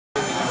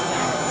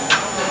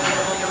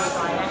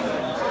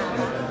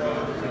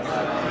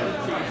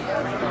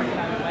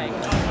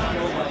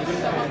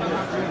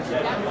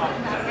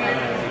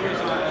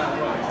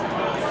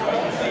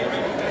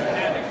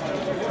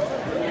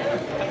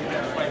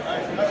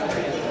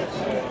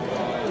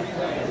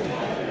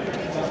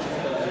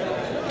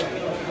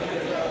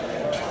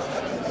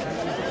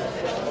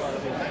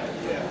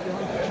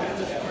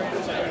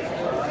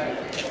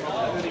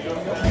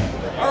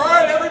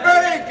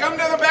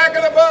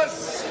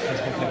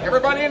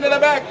Everybody into the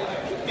back.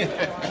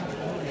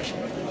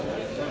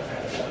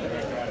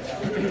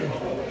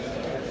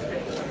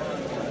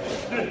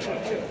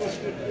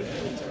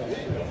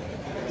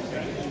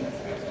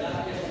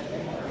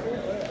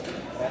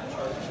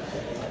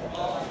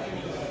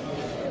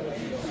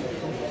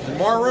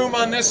 More room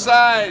on this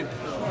side.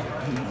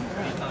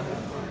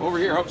 Over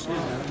here. Oh, excuse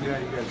me. Get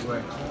out of you guys'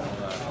 way.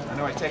 I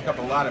know I take up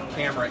a lot of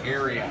camera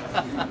area.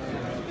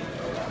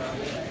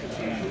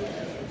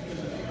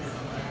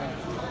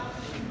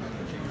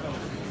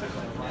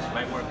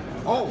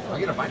 Oh, I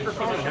get a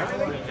microphone and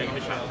everything?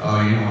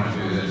 Oh, you don't want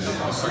to do this.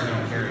 I'll start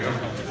doing karaoke.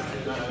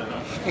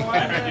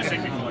 I've heard you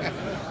sing before.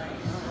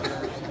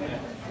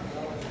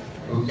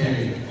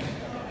 Okay.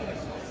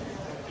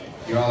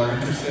 You all are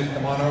interested?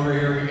 Come on over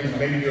here. We can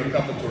maybe do a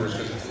couple tours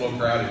because it's a little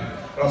crowded.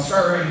 But I'll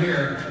start right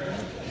here.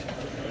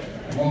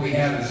 And what we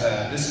have is,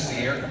 this is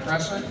the air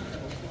compressor.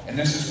 And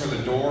this is for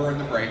the door and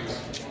the brakes.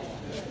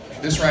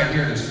 This right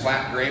here, this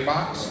flat gray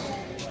box,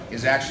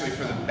 is actually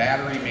for the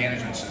battery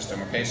management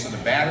system, okay? So the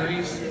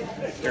batteries,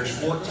 there's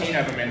 14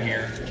 of them in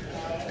here.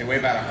 They weigh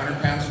about 100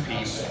 pounds a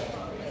piece,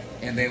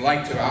 and they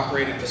like to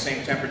operate at the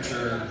same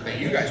temperature that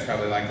you guys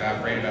probably like to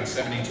operate, about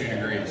 72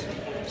 degrees.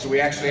 So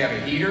we actually have a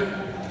heater,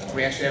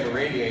 we actually have a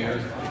radiator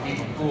to keep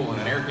them cool,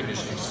 and an air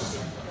conditioning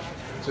system.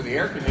 So the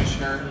air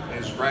conditioner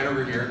is right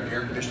over here, the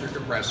air conditioner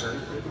compressor.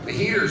 The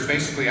heater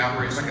basically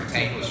operates like a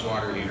tankless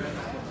water heater.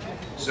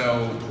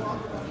 So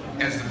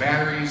as the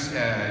batteries,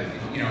 as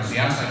the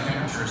outside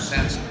temperature is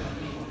sensed,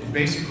 it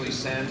basically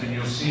sends, and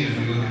you'll see as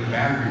we look at the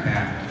battery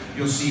pack,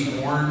 you'll see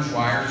orange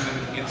wires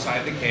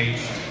inside the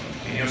cage,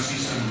 and you'll see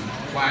some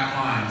black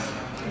lines.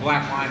 The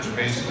black lines are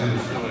basically the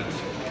fluids.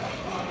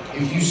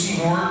 If you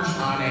see orange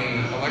on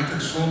an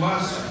electric school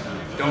bus,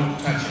 don't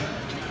touch it,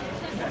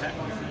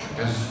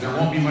 because there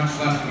won't be much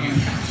left of you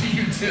after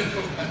you do.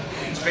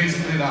 It's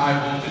basically the high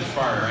voltage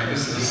fire, right?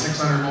 This is a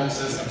 600 volt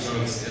system,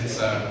 so it's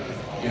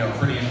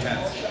pretty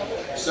intense.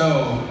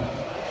 So,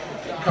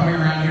 coming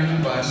around here to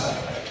the bus,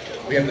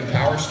 we have the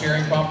power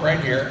steering pump right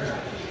here,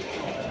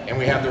 and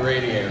we have the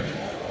radiator.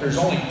 There's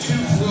only 2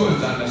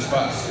 fluids on this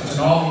bus. It's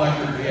an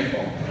all-electric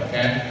vehicle,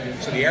 okay?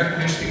 So the air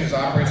conditioning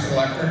operates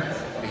electric,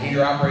 the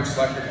heater operates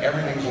electric,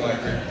 everything's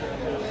electric.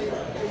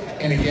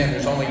 And again,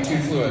 there's only 2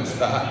 fluids,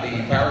 the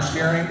power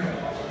steering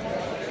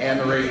and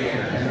the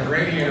radiator. And the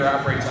radiator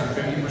operates on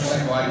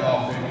 50%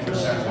 glycol,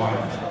 50%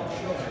 water.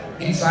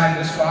 Inside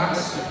this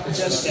box, it's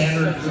a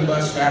standard Blue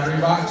Bus battery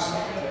box.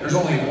 There's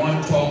only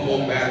one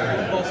 12-volt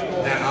battery,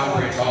 and that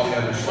operates all the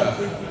other stuff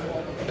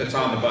that's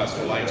on the bus,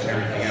 the lights and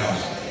everything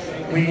else.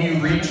 When you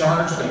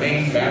recharge the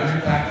main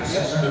battery pack, the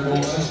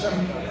 600-volt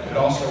system, it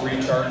also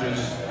recharges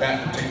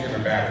that particular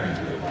battery.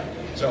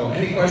 So,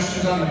 any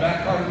questions on the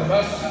back part of the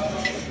bus?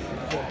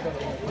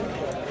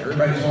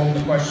 Everybody's holding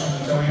the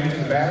questions until we get to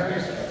the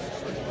batteries?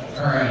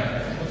 All right.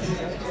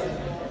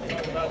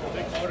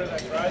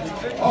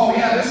 Oh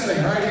yeah, this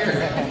thing right here.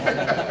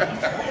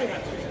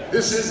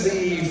 This is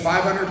the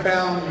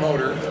 500-pound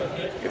motor.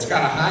 It's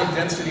got a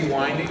high-density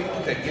winding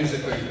that gives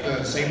it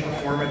the same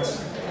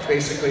performance,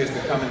 basically, as the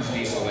Cummins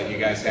diesel that you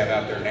guys have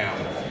out there now.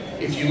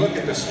 If you look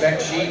at the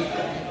spec sheet,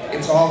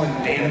 it's all in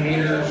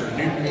nanometers or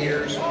newton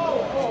meters,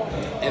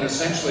 and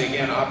essentially,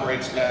 again,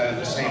 operates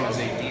the same as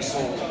a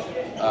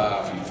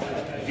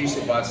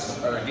diesel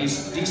bus or a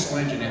diesel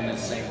engine in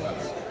this same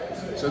bus.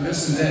 So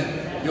this is it.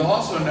 You'll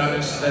also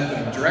notice that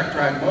the direct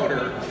drive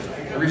motor,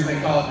 the reason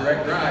they call it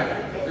direct drive,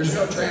 there's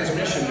no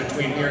transmission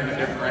between here and the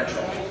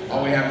differential.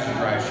 All we have is a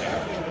drive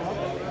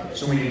shaft.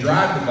 So when you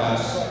drive the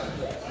bus,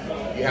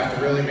 you have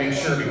to really make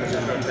sure, because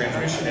there's no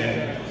transmission in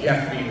it, you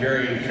have to be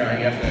very, you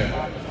have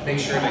to make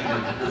sure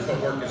that your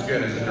footwork is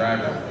good as a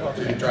driver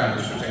to drive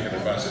this particular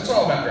bus. It's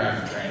all about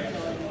driving training.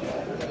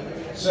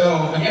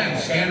 So again,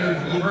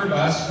 standard Bluebird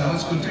bus. Now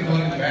let's go take a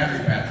look at the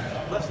battery pack.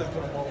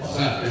 So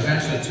there's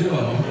actually 2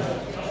 of them.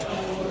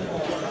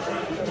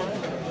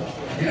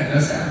 Yeah, it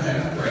does have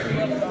generative braking.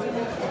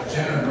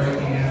 Generative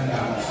braking is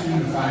about 2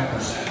 to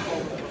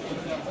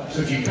 5%. So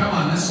if you come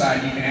on this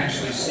side, you can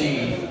actually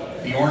see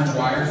the orange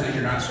wires that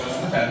you're not supposed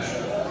to touch,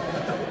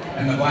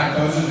 and the black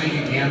hoses that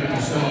you can, but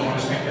you still don't want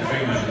to stick your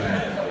fingers in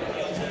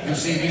there. You'll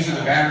see these are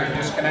the battery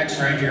disconnects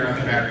right here on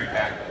the battery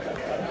pack.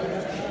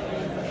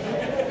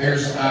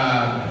 There's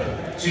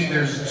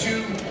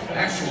 2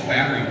 actual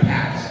battery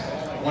packs,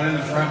 one in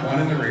the front, one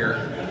in the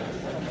rear.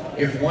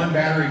 If one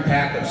battery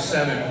pack of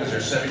 7, because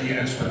there's 7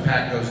 units per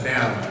pack, goes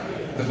down,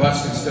 the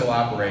bus can still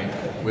operate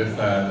with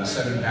the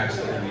 7 packs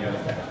that are in the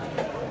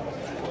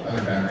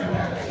other battery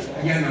pack.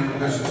 Again,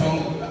 there's a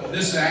total,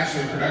 this is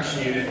actually a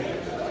production unit,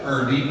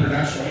 or the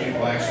production unit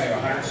will actually have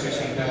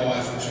 160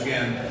 kilowatts, which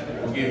again,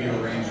 will give you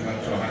a range of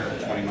up to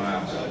 120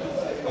 miles.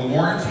 The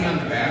warranty on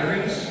the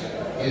batteries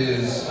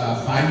is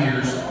 5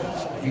 years.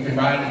 You can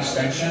buy an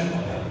extension,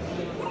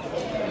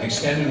 an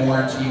extended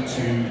warranty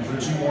for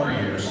 2 more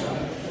years.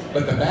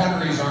 But the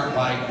batteries aren't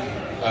like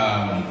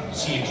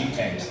CNG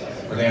tanks,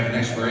 where they have an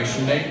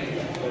expiration date.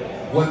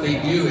 What they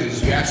do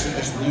is you actually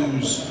just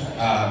lose,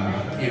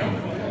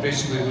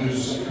 basically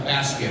lose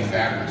capacity in the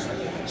batteries.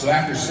 So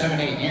after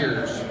 7-8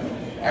 years,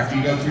 After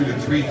you go through the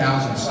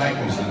 3,000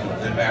 cycles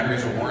that the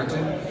batteries are warranted,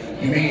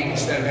 you may,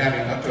 instead of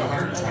having up to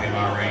 120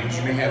 mile range,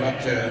 you may have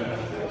up to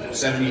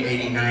 70,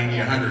 80, 90,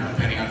 100,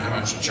 depending on how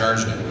much you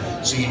charge them.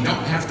 So you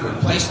don't have to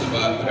replace the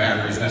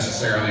batteries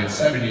necessarily in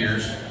 7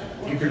 years.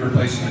 You could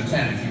replace them in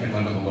 10 if you can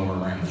live with a lower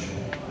range.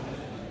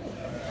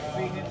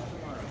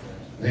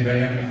 Anybody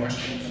have any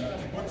questions?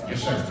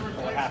 Yes, sir.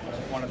 What happens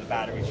if one of the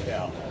batteries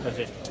fail? Does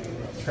it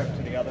trip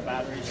to the other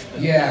batteries?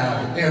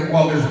 Yeah,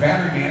 well, there's a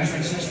battery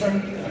management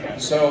system.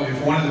 So if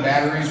one of the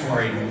batteries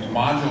or a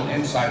module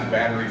inside the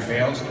battery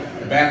fails,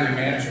 the battery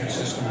management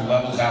system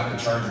levels out the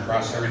charge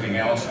across everything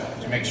else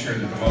to make sure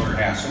that the motor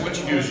has. So what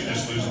you do is you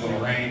just lose a little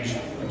range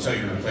until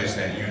you replace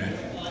that unit.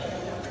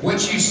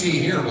 What you see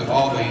here with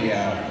all the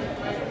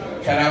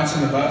cutouts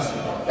in the bus,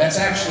 that's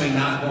actually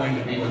not going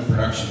to be what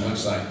production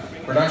looks like.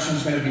 Production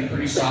is going to be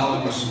pretty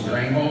solid with some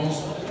drain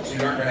holes, so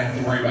you aren't going to have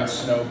to worry about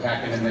snow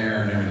packing in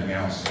there and everything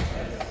else.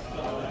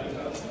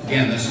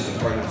 Again, this is a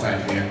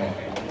prototype vehicle.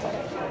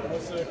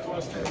 What's the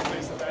cost to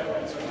replace the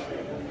batteries?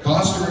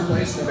 Cost to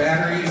replace the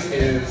batteries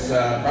is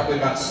probably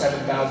about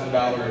 $7,000 a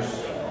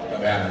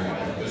battery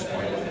at this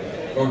point.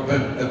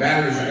 But the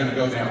batteries are going to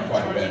go down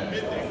quite a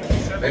bit.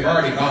 They've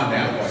already gone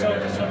down quite a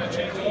bit. So to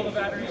change all the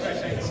batteries, I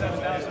say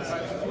 7,000.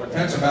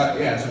 That's about,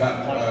 yeah, it's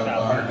about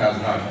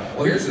 $100,000.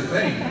 Well, here's the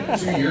thing.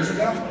 2 years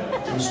ago,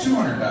 it was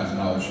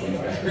 $200,000 for these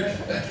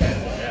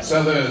batteries.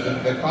 So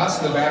the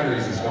cost of the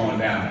batteries is going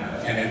down,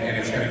 and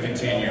it's going to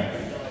continue.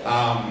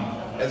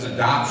 As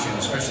adoption,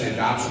 especially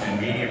adoption in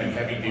medium and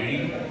heavy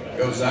duty,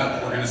 goes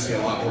up, we're going to see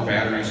a lot more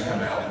batteries come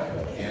out.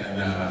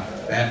 And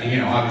that, you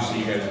know, obviously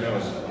you guys know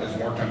as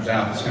more comes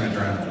out, it's going to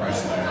drive the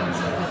price of the batteries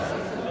down.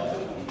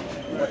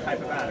 What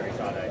type of batteries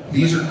are they?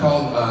 These are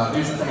called,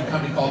 these are from a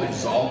company called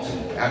Exalt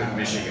out of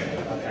Michigan.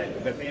 Okay,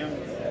 lithium?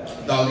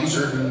 No, these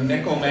are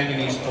nickel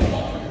manganese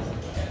cobalt.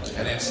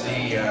 And it's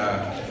the,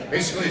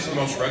 basically it's the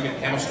most rugged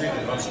chemistry,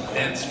 the most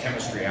dense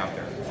chemistry out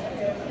there.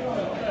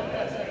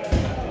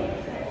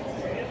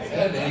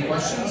 Ed, any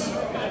questions?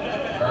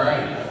 All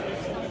right.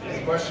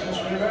 Any questions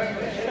from anybody?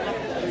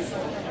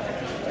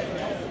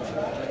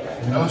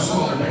 No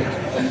solar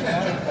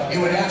panel. It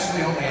would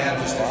actually only add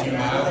just a few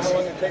miles,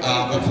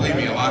 but believe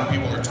me, a lot of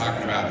people are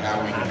talking about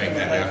how we can make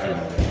that happen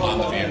on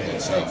the vehicle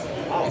itself.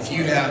 If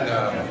you had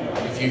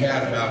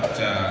about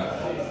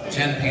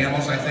 10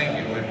 panels, I think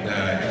it would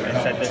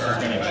help the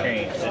charging.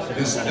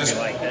 This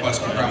bus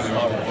could probably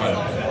offer one.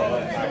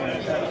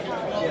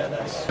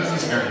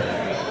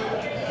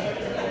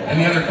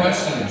 Any other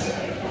questions?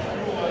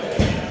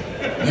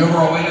 The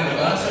overall weight of the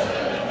bus?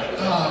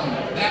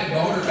 That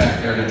motor back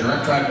there, the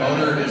direct drive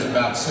motor, is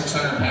about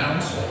 600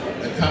 pounds.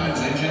 The Cummins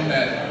engine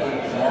that would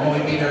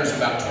normally be there is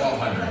about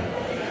 1,200.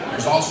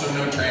 There's also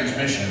no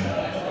transmission,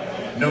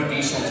 no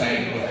diesel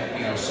tank with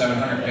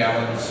 700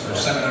 gallons or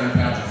 700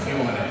 pounds of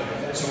fuel in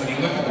it. So when you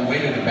look at the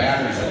weight of the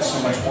batteries, it's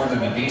so much more than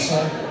the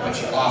diesel, but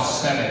you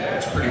offset it,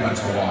 it's pretty much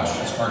a wash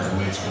as far as the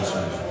weight's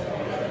concerned.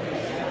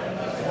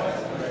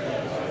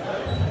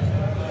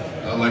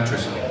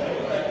 Electricity.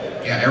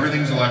 Yeah,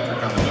 everything's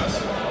electric on the bus.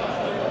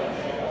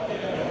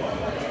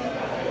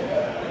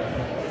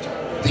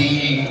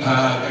 The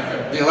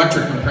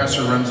electric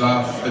compressor runs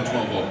off the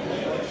 12 volt.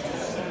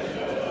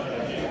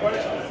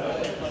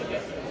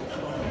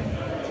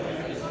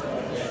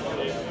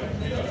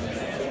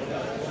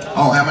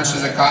 Oh, how much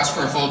does it cost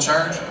for a full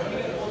charge?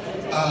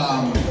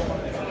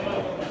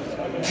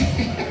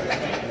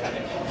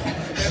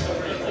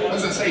 What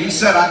does it say? He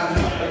said I don't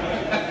know.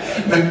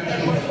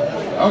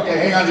 Okay,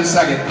 hang on just a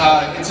second.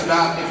 It's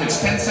about, if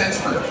it's 10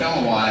 cents per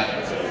kilowatt,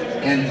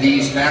 and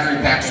these battery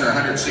packs are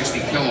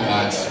 160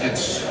 kilowatts,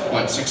 it's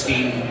what,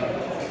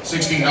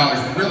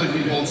 $16? Really,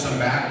 we hold some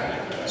back,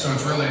 so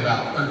it's really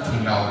about $13 to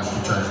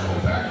charge the whole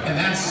pack. And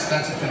that's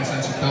at 10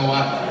 cents a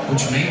kilowatt,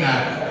 which may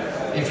not,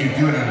 if you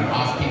do it on an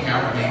off-peak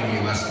hour, may be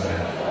less than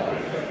that.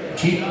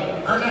 Cheap,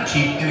 or not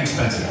cheap,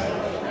 inexpensive.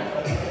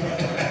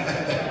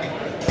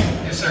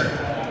 Yes, sir.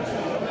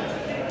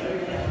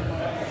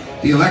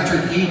 The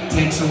electric heat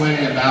takes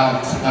away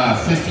about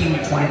 15 to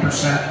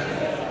 20%.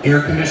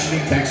 Air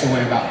conditioning takes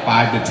away about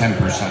 5 to 10%.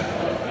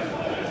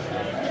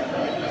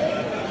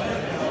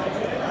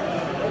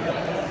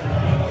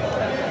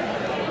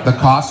 The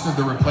cost of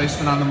the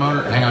replacement on the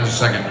motor, hang on just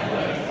a second.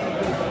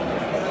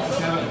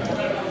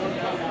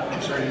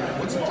 I'm sorry,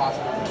 what's the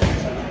cost of the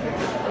replacement?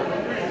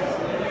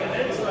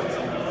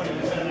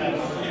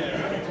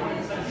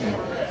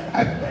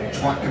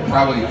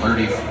 Probably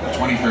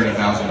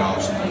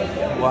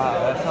 $30,000. Wow,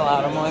 that's a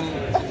lot of money.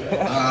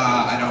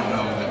 I don't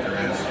know what there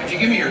is. If you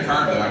give me your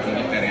card though, I can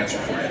get that answer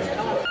for you.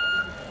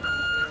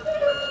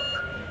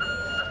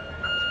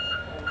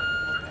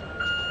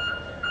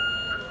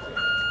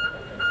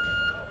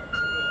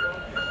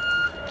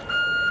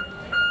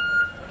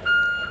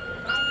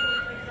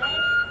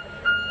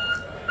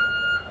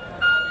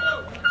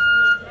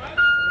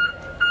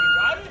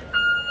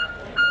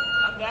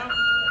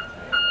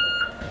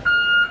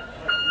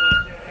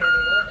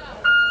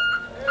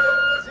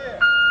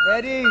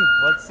 Eddie,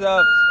 what's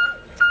up?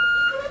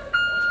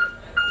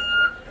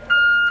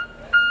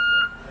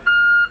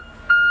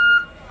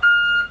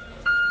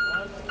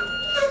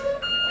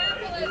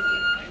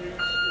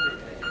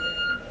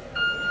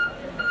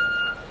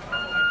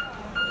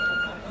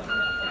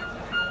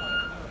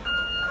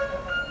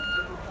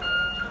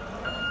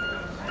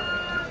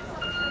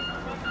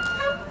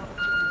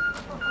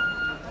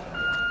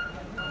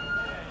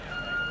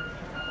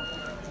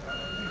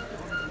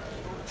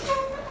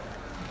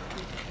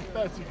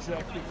 That's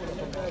exactly what I'm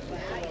about to do.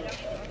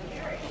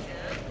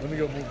 Let me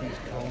go move these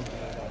cones.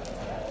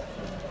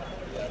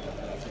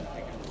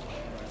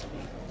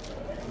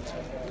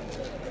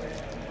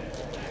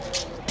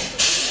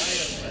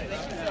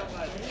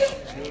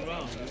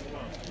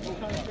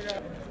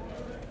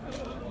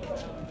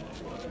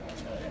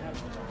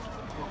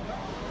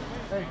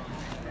 Hey.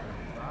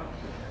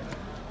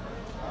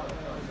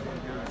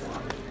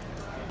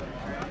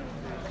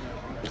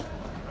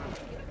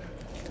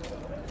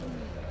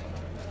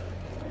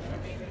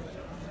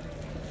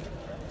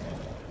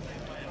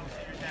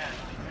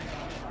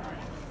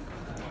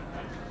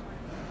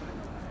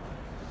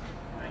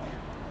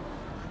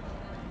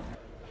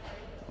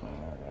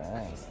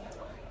 Alright.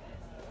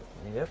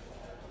 Yep.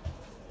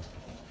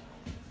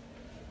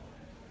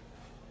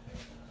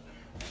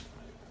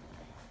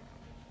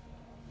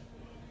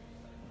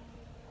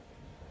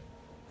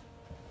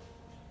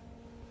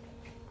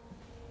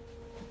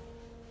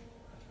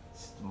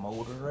 It's the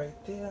motor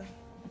right there.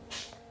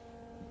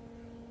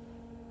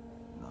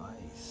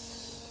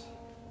 Nice.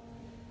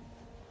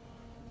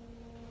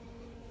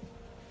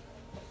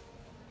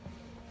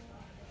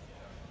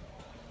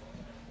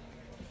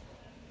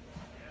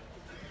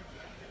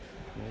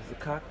 There's the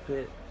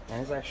cockpit,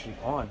 and it's actually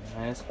on,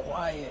 and it's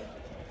quiet.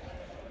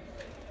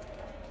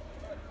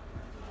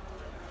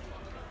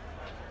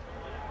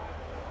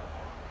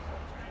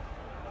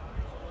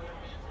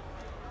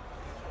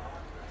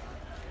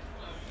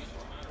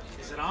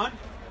 Is it on?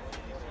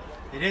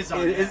 It is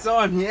on. It's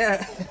on,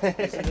 yeah.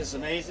 Isn't this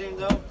amazing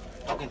though?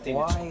 Fucking thing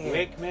is Quiet.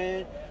 quick,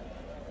 man.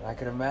 I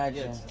could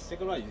imagine. Yeah,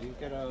 stick around. You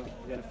get a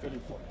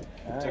feeling for it.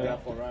 All Take it right.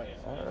 out for a ride.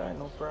 Alright,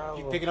 no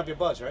problem. You picking up your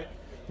bus, right?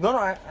 No,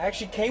 I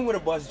actually came with a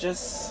bus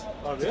just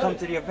Oh, to really? come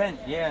to the event.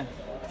 Yeah.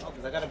 Oh,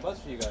 because I got a bus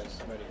for you guys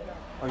ready.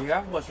 Oh, you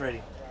have a bus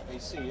ready?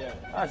 AC, yeah.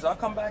 Alright, so I'll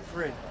come back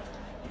for it.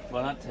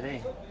 Well, not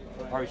today.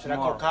 Probably Should I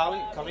call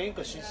tomorrow. Colleen?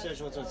 Because she said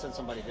she wants to send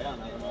somebody down.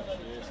 I don't know if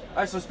she is.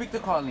 Alright, so speak to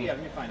Colleen. Yeah,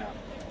 let me find out.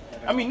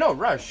 I mean, no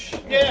rush.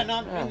 Yeah,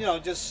 no, Yeah. you know,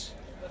 just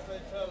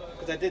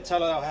because I did tell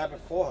her I'll have it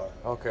for her.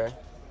 Okay.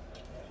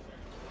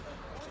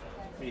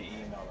 Let me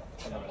email her.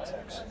 Send her a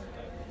text.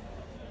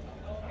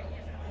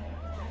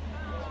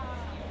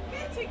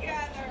 Get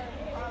together.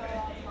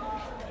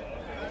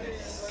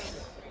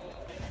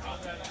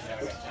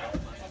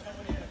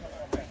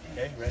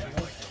 Okay, ready?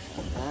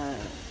 Alright.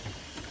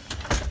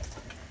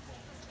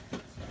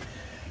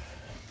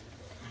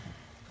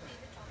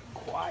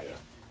 Quiet.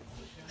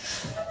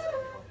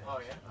 Oh,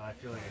 yeah? I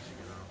feel like I should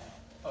get on.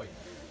 Oh, yeah.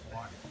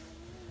 Why?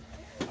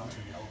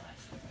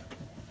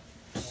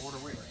 What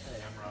are we?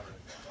 Hey, I'm Robert.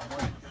 I'm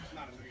Wayne.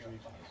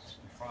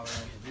 Father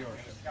owns the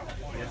dealership.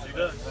 Yes, he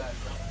does.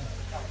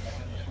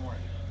 This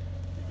morning.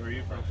 Where are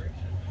you from?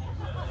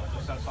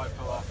 Just outside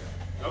Philadelphia.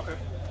 Okay.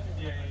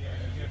 Yeah.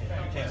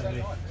 Came with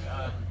me.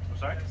 I'm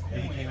sorry?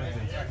 He came with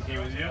me. He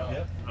was you?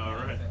 Yep. All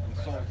right.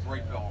 Sold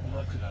great bill.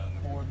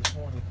 Four this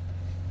morning.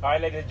 All right,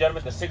 ladies and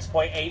gentlemen, the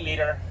 6.8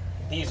 liter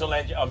diesel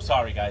engine. I'm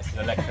sorry, guys, it's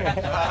electric.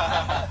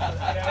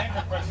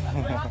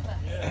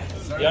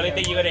 The only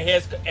thing you're gonna hear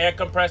is air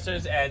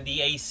compressors and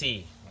the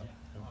AC.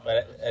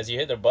 But as you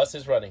hear, the bus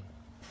is running.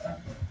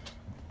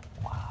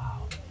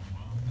 Wow.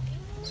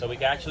 So we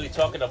can actually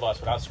talk in the bus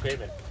without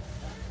screaming.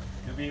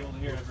 You'll be able to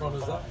hear What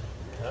is that?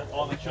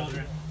 all the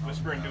children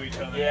whispering to each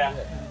other. Yeah.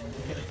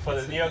 For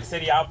the New York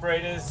City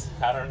operators,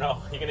 I don't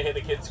know. You're gonna hear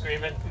the kids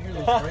screaming. You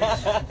hear those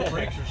brakes? The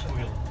brakes are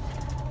squealing.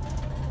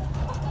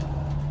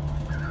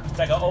 It's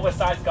like an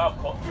oversized golf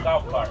cart. You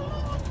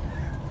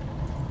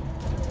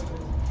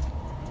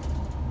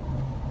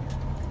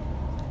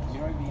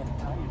don't even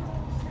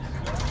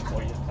tired.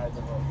 Or you just tied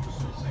them up.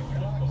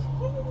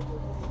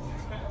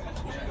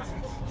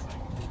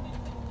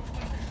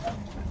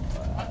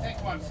 I'll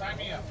take one. Sign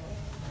me up.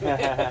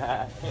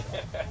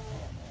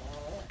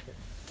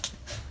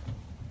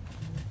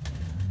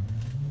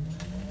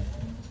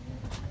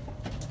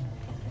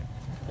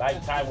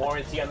 Lifetime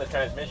warranty on the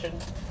transmission.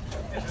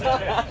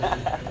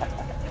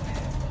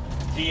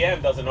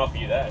 GM doesn't offer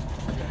you that.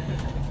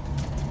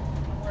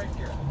 Right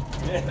here.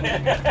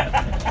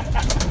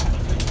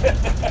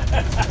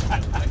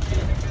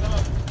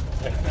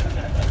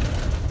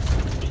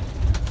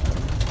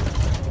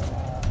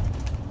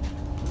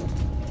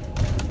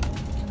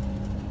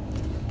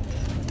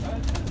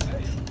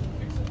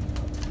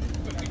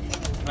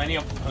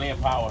 Plenty of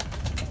power.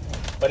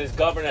 But it's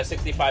governed at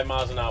 65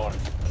 miles an hour.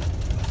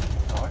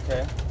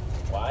 Okay.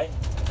 Why?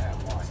 That's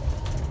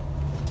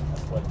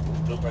what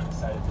Bloomberg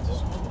decided to do.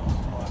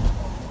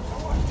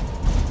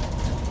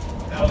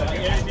 Now, if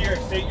you're in New York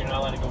State, you're not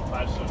allowed to go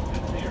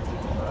 550 or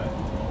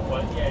 55.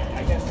 Well, yeah,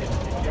 I guess if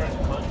you're in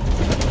the country,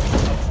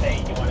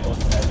 upstate, you want to go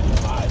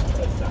 75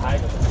 because the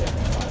highway is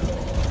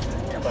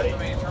 75. But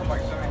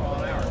Turnpike 70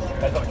 mile an hour.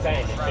 that's what I'm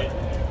saying. It should.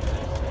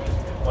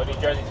 Well, New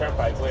Jersey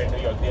Turnpike, we're a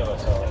New York dealer,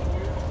 so.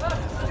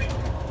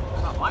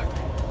 It's not my fault.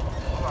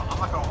 I'm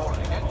not going to hold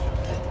it against you.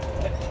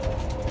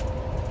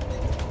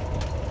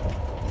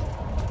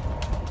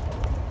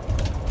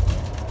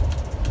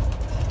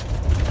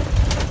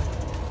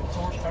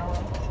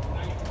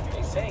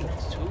 He's saying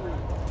it's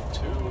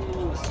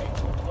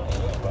 220.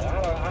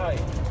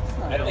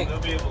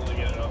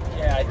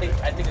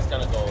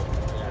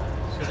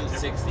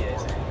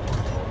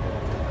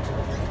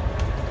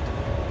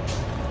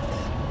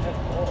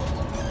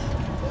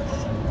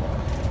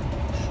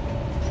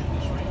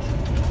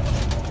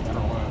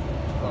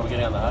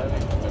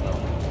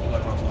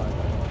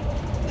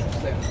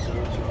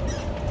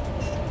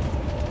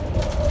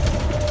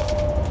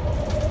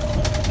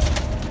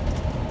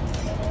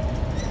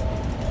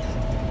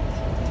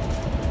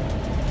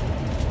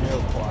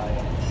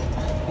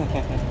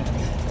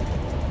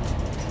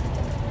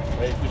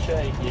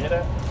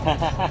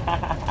 Yes.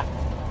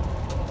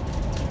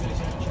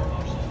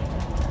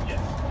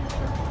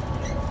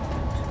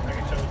 I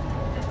can show it.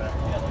 Get back.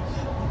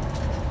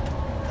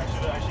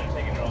 I should have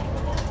taken it off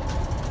for long.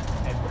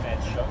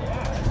 And show,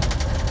 yeah.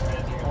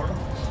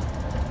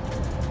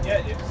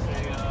 Yeah, it's a,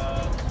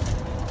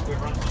 it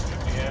runs on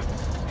 50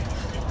 amps,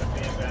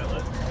 50 amp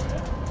outlet.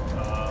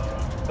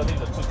 So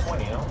these are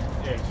 220, no?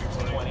 Yeah,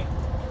 220.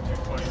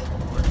 220.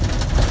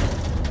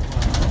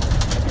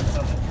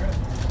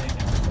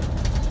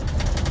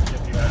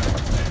 If you have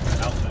an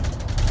outlet,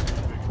 it's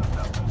a big enough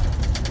outlet.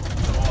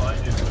 So all I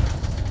did was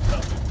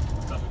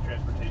Suffolk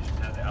Transportation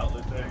had the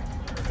outlet there,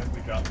 and then we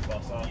dropped the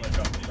bus off, I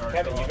dropped the charge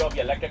Kevin, you off. drove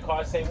your electric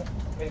cars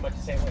pretty much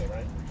the same way,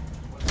 right?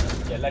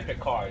 Your electric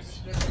cars,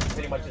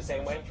 pretty much the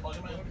same way?